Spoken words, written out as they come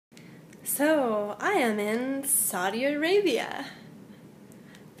So, I am in Saudi Arabia.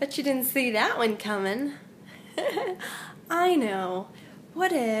 Bet you didn't see that one coming. I know.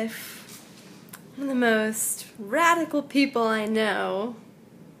 What if one of the most radical people I know,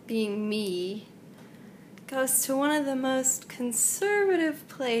 being me, goes to one of the most conservative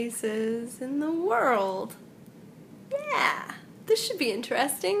places in the world? Yeah, this should be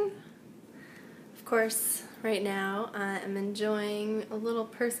interesting. Of course, right now I am enjoying a little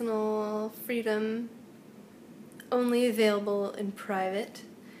personal freedom, only available in private,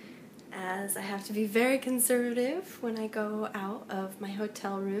 as I have to be very conservative when I go out of my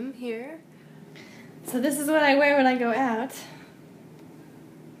hotel room here. So this is what I wear when I go out.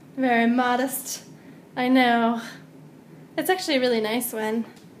 Very modest, I know. It's actually a really nice one.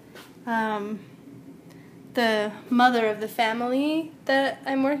 The mother of the family that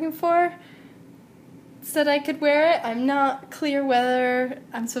I'm working for said I could wear it. I'm not clear whether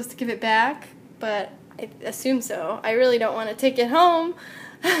I'm supposed to give it back, but I assume so. I really don't want to take it home,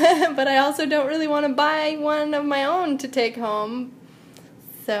 but I also don't really want to buy one of my own to take home.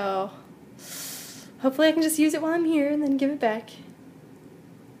 So hopefully I can just use it while I'm here and then give it back.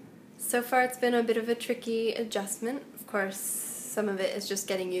 So far it's been a bit of a tricky adjustment. Of course, some of it is just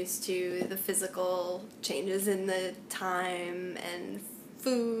getting used to the physical changes in the time and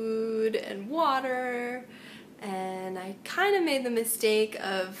food and water, and I kind of made the mistake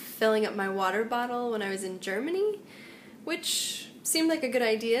of filling up my water bottle when I was in Germany, which seemed like a good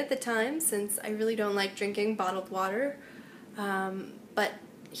idea at the time since I really don't like drinking bottled water, but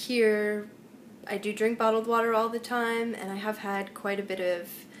here I do drink bottled water all the time, and I have had quite a bit of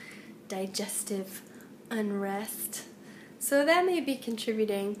digestive unrest. So that may be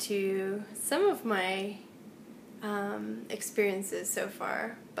contributing to some of my experiences so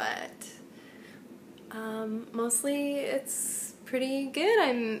far, but mostly it's pretty good.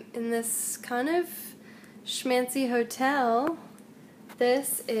 I'm in this kind of schmancy hotel.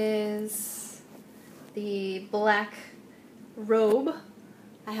 This is the black robe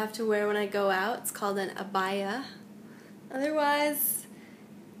I have to wear when I go out. It's called an abaya. Otherwise,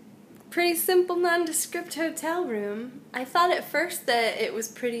 pretty simple, nondescript hotel room. I thought at first that it was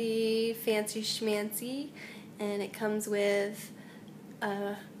pretty fancy schmancy, and it comes with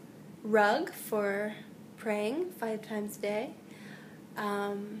a rug for praying 5 times a day.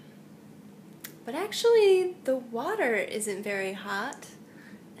 But actually the water isn't very hot,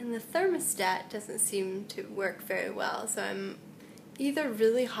 and the thermostat doesn't seem to work very well, so I'm either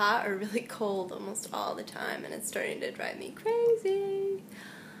really hot or really cold almost all the time, and it's starting to drive me crazy.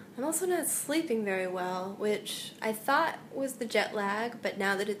 I'm also not sleeping very well, which I thought was the jet lag, but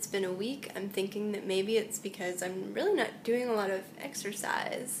now that it's been a week, I'm thinking that maybe it's because I'm really not doing a lot of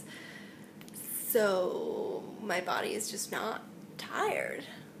exercise, so my body is just not tired.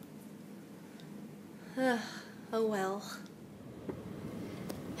 Oh well.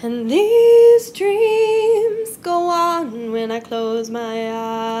 And these dreams go on when I close my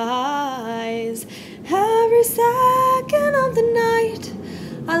eyes. Every second of the night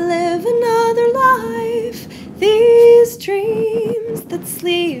I live another life. These dreams that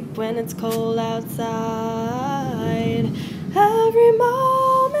sleep when it's cold outside. Every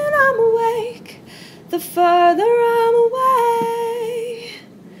moment I'm awake, the further I'm away.